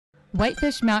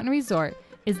Whitefish Mountain Resort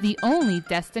is the only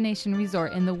destination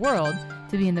resort in the world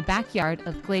to be in the backyard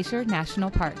of Glacier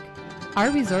National Park. Our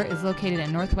resort is located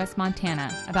in northwest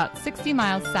Montana, about 60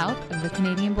 miles south of the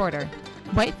Canadian border.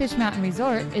 Whitefish Mountain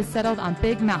Resort is settled on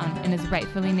Big Mountain and is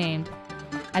rightfully named,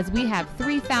 as we have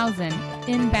 3,000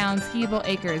 inbound skiable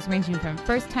acres ranging from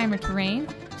first-timer terrain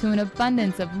to an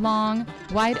abundance of long,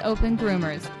 wide-open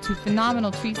groomers to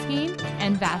phenomenal tree skiing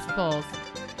and vast bowls.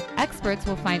 Experts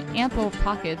will find ample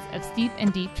pockets of steep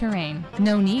and deep terrain.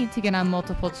 No need to get on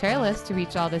multiple chairlifts to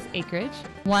reach all this acreage.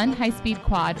 One high-speed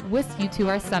quad whisks you to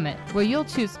our summit, where you'll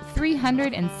choose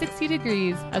 360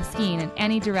 degrees of skiing in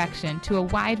any direction to a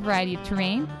wide variety of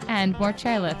terrain and more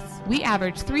chairlifts. We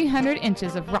average 300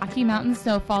 inches of Rocky Mountain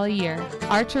snowfall a year.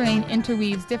 Our terrain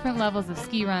interweaves different levels of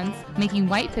ski runs, making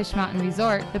Whitefish Mountain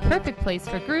Resort the perfect place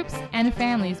for groups and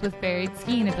families with varied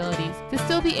skiing abilities to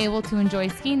still be able to enjoy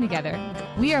skiing together.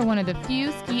 We are one of the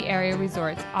few ski area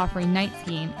resorts offering night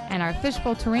skiing, and our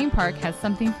Fishbowl Terrain Park has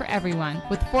something for everyone,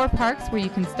 with 4 parks where you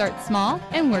can start small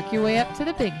and work your way up to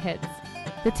the big hits.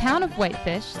 The town of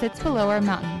Whitefish sits below our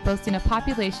mountain, boasting a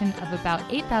population of about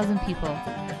 8,000 people.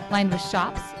 Lined with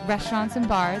shops, restaurants, and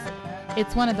bars,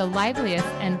 it's one of the liveliest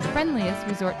and friendliest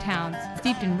resort towns,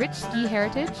 steeped in rich ski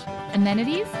heritage,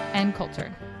 amenities, and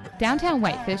culture. Downtown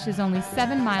Whitefish is only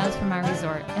 7 miles from our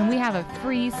resort, and we have a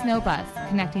free snow bus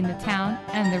connecting the town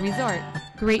and the resort.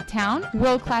 Great town,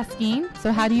 world-class skiing,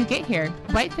 so how do you get here?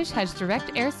 Whitefish has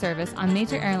direct air service on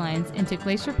major airlines into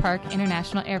Glacier Park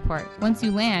International Airport. Once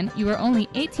you land, you are only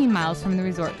 18 miles from the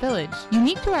resort village.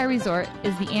 Unique to our resort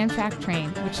is the Amtrak train,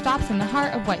 which stops in the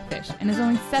heart of Whitefish and is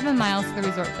only 7 miles to the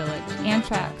resort village.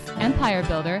 Amtrak's Empire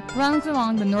Builder runs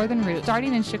along the northern route,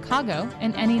 starting in Chicago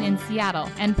and ending in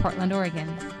Seattle and Portland,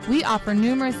 Oregon. We offer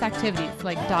numerous activities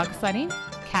like dog sledding,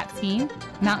 cat skiing,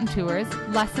 mountain tours,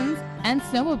 lessons, and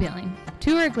snowmobiling.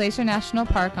 Tour Glacier National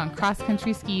Park on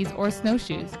cross-country skis or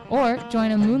snowshoes, or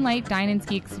join a moonlight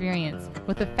dine-and-ski experience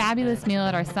with a fabulous meal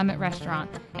at our Summit restaurant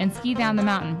and ski down the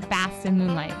mountain fast in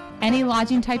moonlight. Any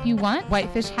lodging type you want,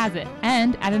 Whitefish has it,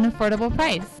 and at an affordable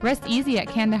price. Rest easy at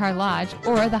Kandahar Lodge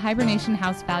or the Hibernation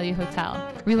House Value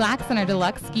Hotel. Relax in our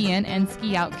deluxe ski-in and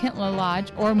ski-out Kintla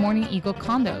Lodge or Morning Eagle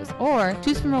condos, or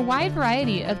choose from a wide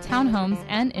variety of townhomes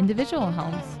and individual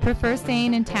homes. Prefer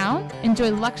staying in town?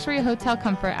 Enjoy luxury hotel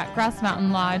comfort at Grouse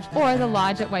Mountain Lodge or the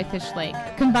Lodge at Whitefish Lake.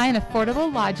 Combine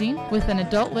affordable lodging with an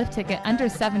adult lift ticket under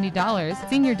 $70,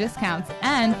 senior discounts,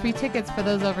 and free tickets for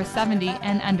those over 70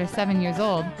 and under 7 years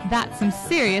old. That's some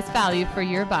serious value for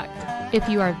your buck. If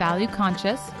you are value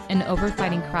conscious and over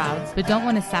fighting crowds but don't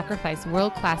want to sacrifice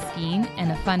world-class skiing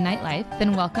and a fun nightlife,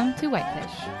 then welcome to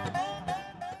Whitefish.